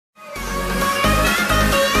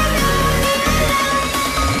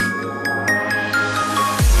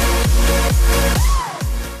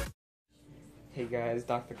guys,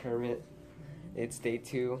 Dr. Kermit. It's day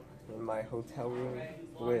 2 in my hotel room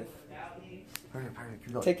with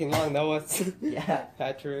taking long Noah. Yeah.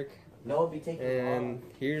 Patrick. Noah be taking long. And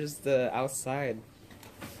here's the outside.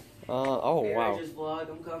 Oh hey, wow. Reg's vlog,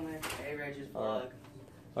 I'm coming. Hey, Reg's vlog.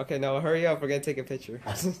 Okay, Noah, hurry up. We're gonna take a picture.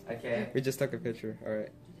 Okay. We just took a picture. All right.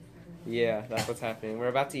 Yeah, that's what's happening. We're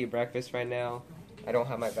about to eat breakfast right now. I don't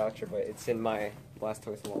have my voucher, but it's in my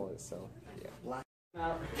Blastoise wallet, so yeah.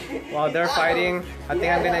 While they're fighting, I think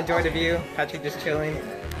I'm gonna enjoy the view. Patrick just chilling.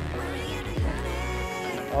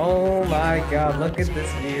 Oh my god, look at this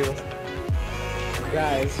view.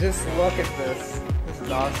 Guys, just look at this. This is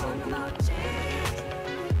awesome.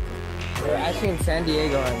 We're actually in San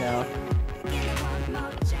Diego right now.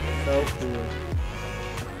 So cool.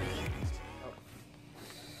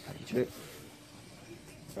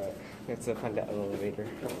 Alright, let's find the elevator.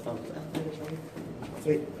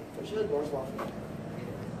 Wait, where should the doors lock?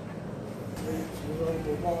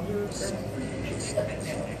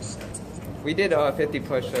 We did 50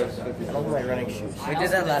 push-ups with these my running shoes. We did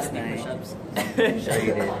that last night. Sure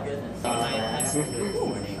you did.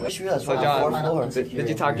 So John, did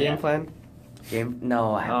you talk game plan?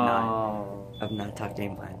 No, I have not. I've not talked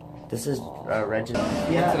game plan. This is Reginald.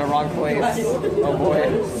 Yeah. To the wrong place. Oh boy.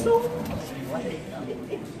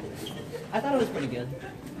 I thought it was pretty good.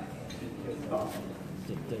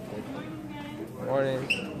 Morning.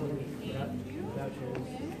 I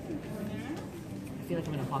feel like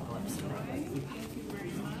I'm in apocalypse.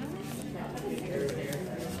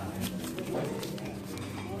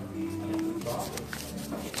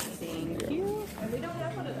 Thank you.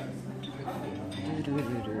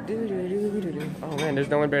 Oh man, there's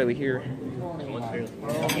no one barely here.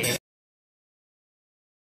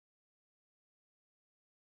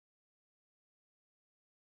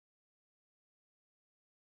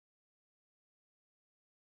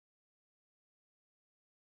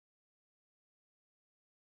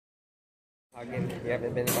 Again, you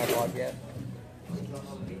haven't been in my vlog yet.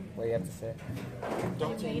 What do you have to say?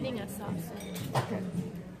 I'm eating a sausage. Okay.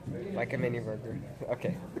 Like a mini burger.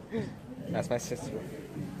 Okay. That's my sister.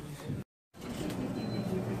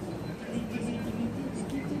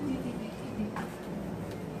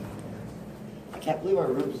 I can't believe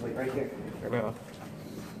our room's like right here. I know.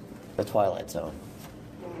 The Twilight Zone.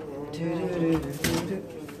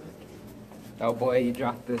 Oh boy, you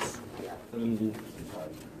dropped this.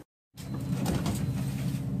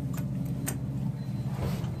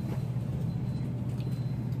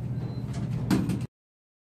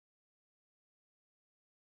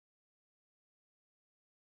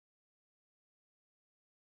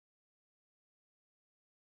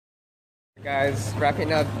 Guys,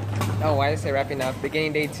 wrapping up. Oh, why did I say wrapping up?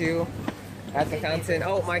 Beginning day 2 at the fountain.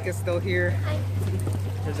 Oh, Mike is still here.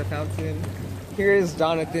 There's a fountain. Here is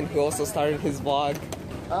Jonathan, who also started his vlog.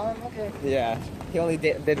 Okay. Yeah, he only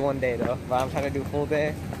did one day though, but I'm trying to do a full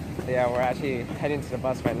day. Yeah, we're actually heading to the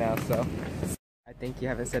bus right now, so. I think you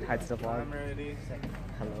haven't said hi to the vlog. I'm ready.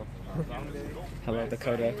 Hello. Hello,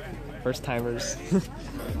 Dakota. First timers.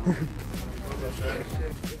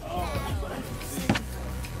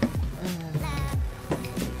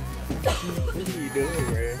 What are you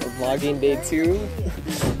doing, Ray? Vlogging day 2.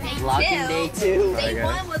 Vlogging day 2. Day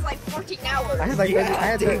 1 was like 14 hours. I had like I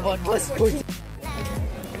had Day 1 was 14.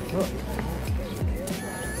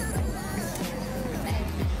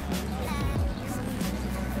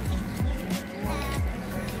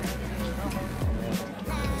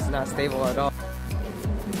 It's not stable at all.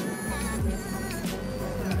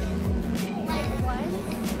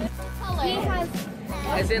 He has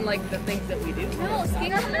As in, like, the things that we do. no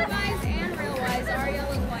skinner-wise and real-wise. Ariel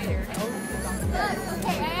is whiter. Look,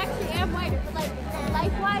 okay, I actually am whiter, but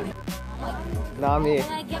like life-wise, Nami,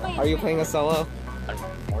 are you playing a solo?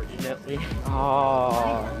 Unfortunately.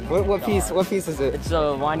 Oh, what piece? What piece is it? It's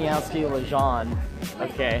a Waniowski Lejeune.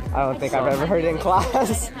 Okay. I don't think I've ever heard it in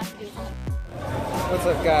class. What's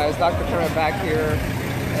up, guys? Dr. Kermit back here,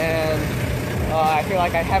 and I feel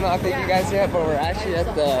like I haven't updated you guys yet, but we're actually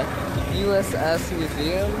at the USS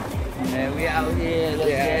Museum. And we out here. Let's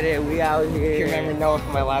get it. We out here. If you remember Noah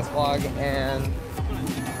from my last vlog, and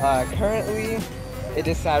currently it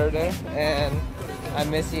is Saturday, and I'm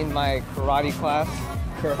missing my karate class.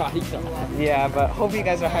 Karate class. Yeah, but hope you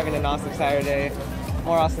guys are having an awesome Saturday.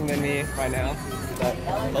 More awesome than me right now. But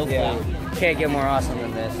Hopefully. yeah. Can't get more awesome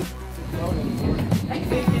than this.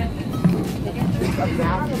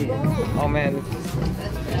 Oh man.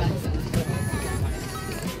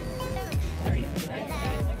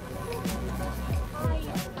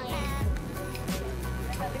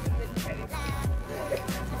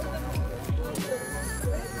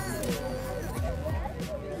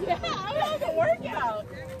 yeah, I was a workout.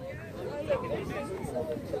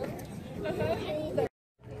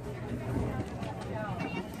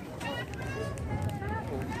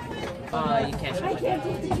 You can't.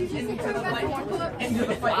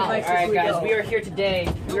 Wow. Alright guys, we are here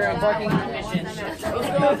today. We are embarking on a mission. Let's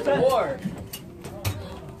go to war.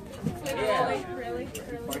 Yeah.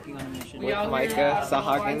 Embarking on a mission. With Micah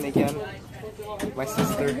Sahagan again. My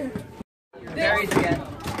sister. Barry's again.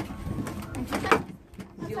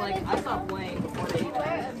 See, like, I stopped playing before they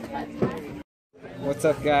What's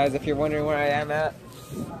up, guys? If you're wondering where I am at,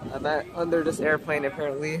 I'm under this airplane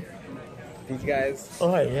apparently. These guys.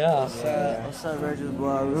 Oh yeah. What's up, Regis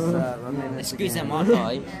Vlog? What's up? I'm in this Excuse again. them,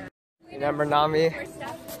 Monty. Remember Nami?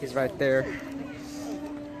 He's right there.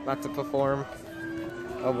 About to perform.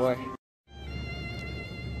 Oh boy.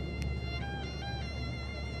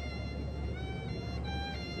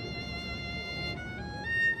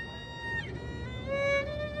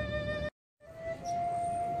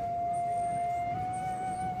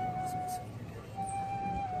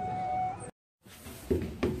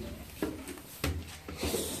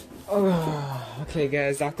 Oh, okay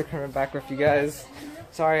guys, Dr. Kermit back with you guys.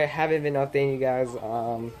 Sorry I haven't been updating you guys.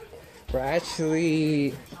 We're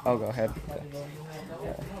actually... Oh, go ahead.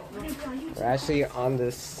 We're actually on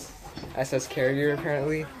this SS carrier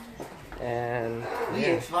apparently. And...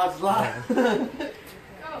 Yeah.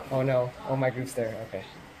 Oh no. Oh, my group's there. Okay.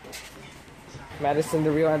 Madison,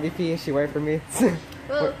 the real MVP, she waited for me.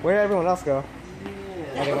 Where did everyone else go?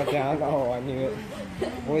 Oh, they went down? Oh, I knew it.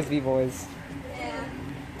 Boys be boys.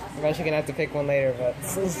 I'm actually gonna have to pick one later, but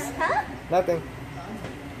nothing.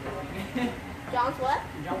 John's what?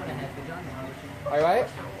 Alright?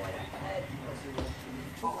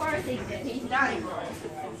 Of course he did. He's dying.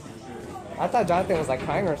 I thought Jonathan was like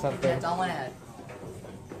crying or something. That's all I had.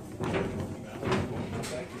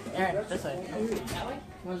 Aaron, this way. That way?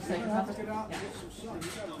 What was the second topic?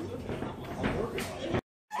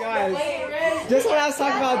 Guys, just when I was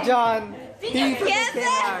talking about John, he Get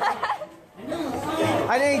that?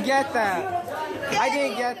 I didn't get that. I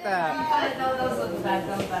didn't get that.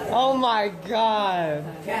 Oh my god.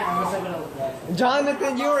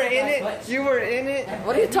 Jonathan, you were in it? You were in it?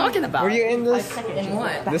 What are you talking about? Were you in this? In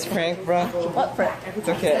what? This prank, bro? What prank? It's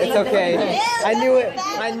okay. It's okay. I knew it.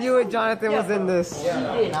 I knew it. Jonathan was in this.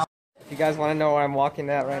 You guys want to know where I'm walking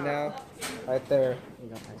at right now? Right there.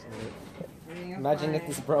 Imagine if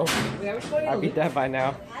this broke. I'd be dead by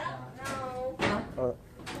now.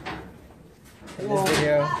 In this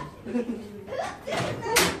video.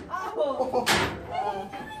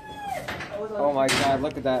 Oh my god,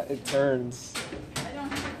 look at that. It turns.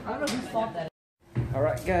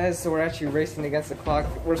 Alright guys, so we're actually racing against the clock.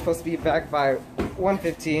 We're supposed to be back by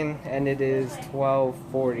 1:15 and it is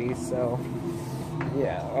 12:40, so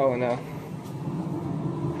yeah. Oh no.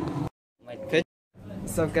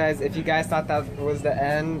 What's up guys, if you guys thought that was the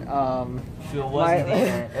end, It wasn't the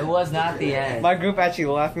end. It was not the end. my group actually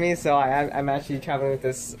left me, so I'm actually traveling with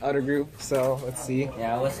this other group, so let's see.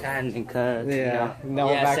 Yeah, it was kind of because Yeah,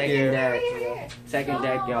 no, yeah, back second here. deck. Second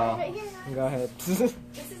deck, y'all. Right here. Go ahead. This is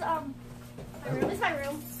my room. This is my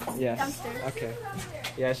room. Yes. Downstairs. Okay.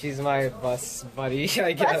 Yeah, she's my bus buddy,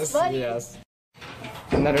 I guess. buddy? Yes.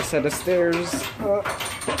 Another set of stairs.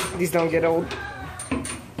 These don't get old.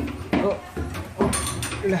 Oh.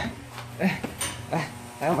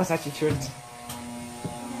 I almost actually tripped.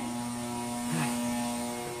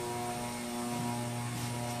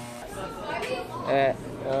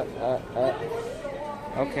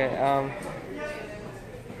 Okay,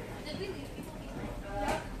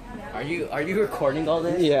 Are you recording all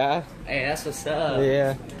this? yeah. Hey, that's what's up.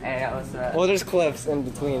 Yeah. Hey, that was up. Well, there's clips in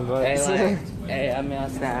between, but... Hey, like, hey, I mean, on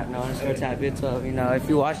Snap, no underscore tap you 12. You know, if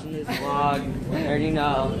you're watching this vlog, you already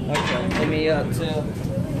know. Okay. Hit me up too.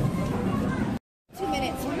 2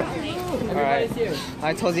 minutes. We're not late. Alright.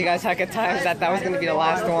 I told you guys heck of times that was going to be the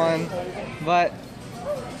last one, but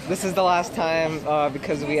this is the last time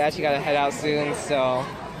because we actually got to head out soon, so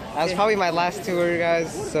that's probably my last tour,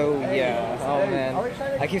 guys, so yeah. Oh man.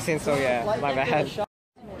 I keep saying so yeah, my bad.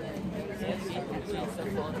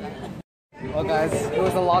 Well guys, it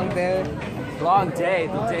was a long day. Long day.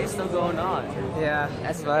 The day's still going on. Yeah,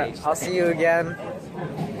 but I'll see you again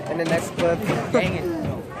in the next clip. Dang it.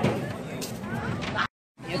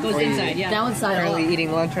 It goes inside, yeah. Down inside. Currently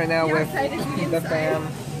eating lunch right now with the fam.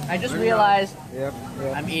 I just realized Yep.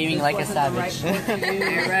 I'm eating like a savage.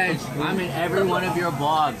 Hey, Reg, I'm in every one of your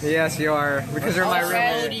vlogs. Yes, you are, because you're my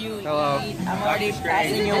roommate. Hello. I'm already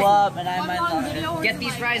passing you up, and I might get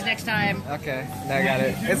these fries next time. Okay, I got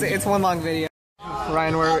it. It's one long video.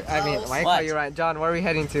 Ryan, why call you Ryan? John, where are we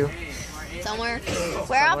heading to? Somewhere.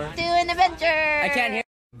 We're off to an adventure. I can't hear.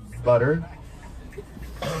 Butter,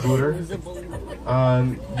 booter.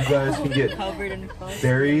 You guys can get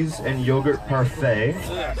berries and yogurt parfait.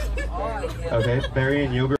 Okay, berry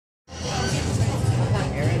and yogurt.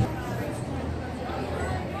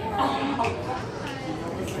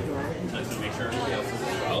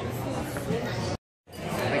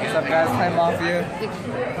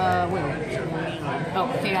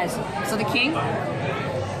 Oh, okay, guys. So the king.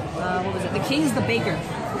 What was it? The king is the baker.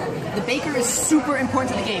 The baker is super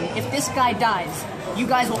important to the game. If this guy dies, you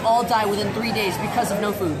guys will all die within 3 days because of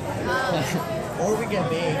no food. Or we get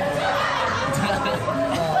big.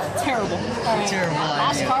 Terrible. Terrible.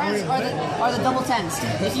 Last cards are the double tens.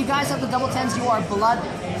 If you guys have the double tens, you are blood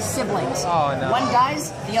siblings. Oh no. One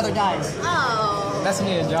dies, the other dies. Oh. That's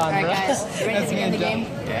me and John, All bro. right, guys. Ready to begin the game?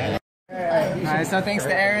 Yeah. Alright, so thanks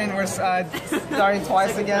to Aaron, we're starting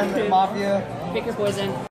twice again, the Mafia. Pick your poison.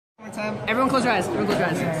 One more time. Everyone close your eyes. Everyone close your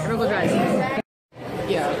eyes. Everyone close your eyes.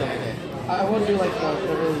 Yeah, okay. I won't do like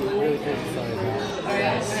the really crazy story.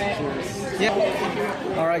 Yeah.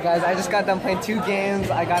 Alright guys, I just got done playing 2 games.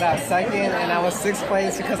 I got out second and I was 6th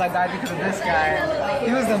place because I died because of this guy.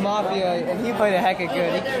 He was the Mafia and he played a hecka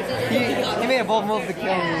good. He made a bold move to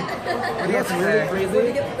kill me. But he gets really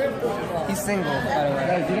crazy. He's single, by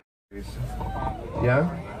the way. Yeah?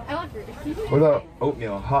 I want fruit. What about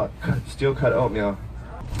oatmeal? Hot steel cut oatmeal.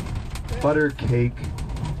 Butter cake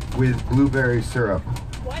with blueberry syrup.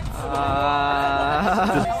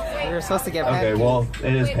 We were supposed to get Okay, pancakes. well,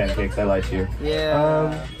 it is pancakes. I lied to you.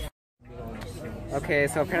 Yeah. Okay,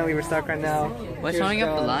 so apparently we're stuck right now. What's Here's showing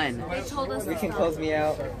up the John. line? They told us. You can close me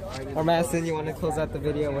out. Or Madison, you want to close out the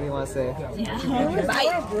video? What do you want to say?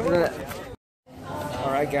 Bye.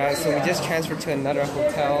 Alright guys, so we just transferred to another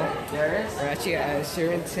hotel. We're actually at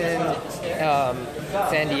Sheraton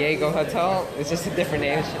San Diego Hotel. It's just a different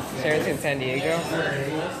name, Sheraton San Diego.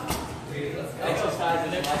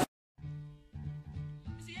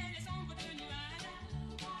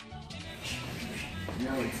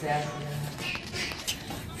 No, it's that.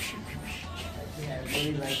 I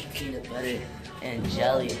really like peanut butter and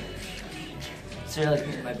jelly. It's really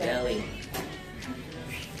good in my belly.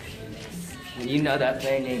 And you know that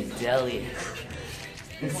player named Deli.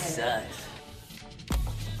 It sucks.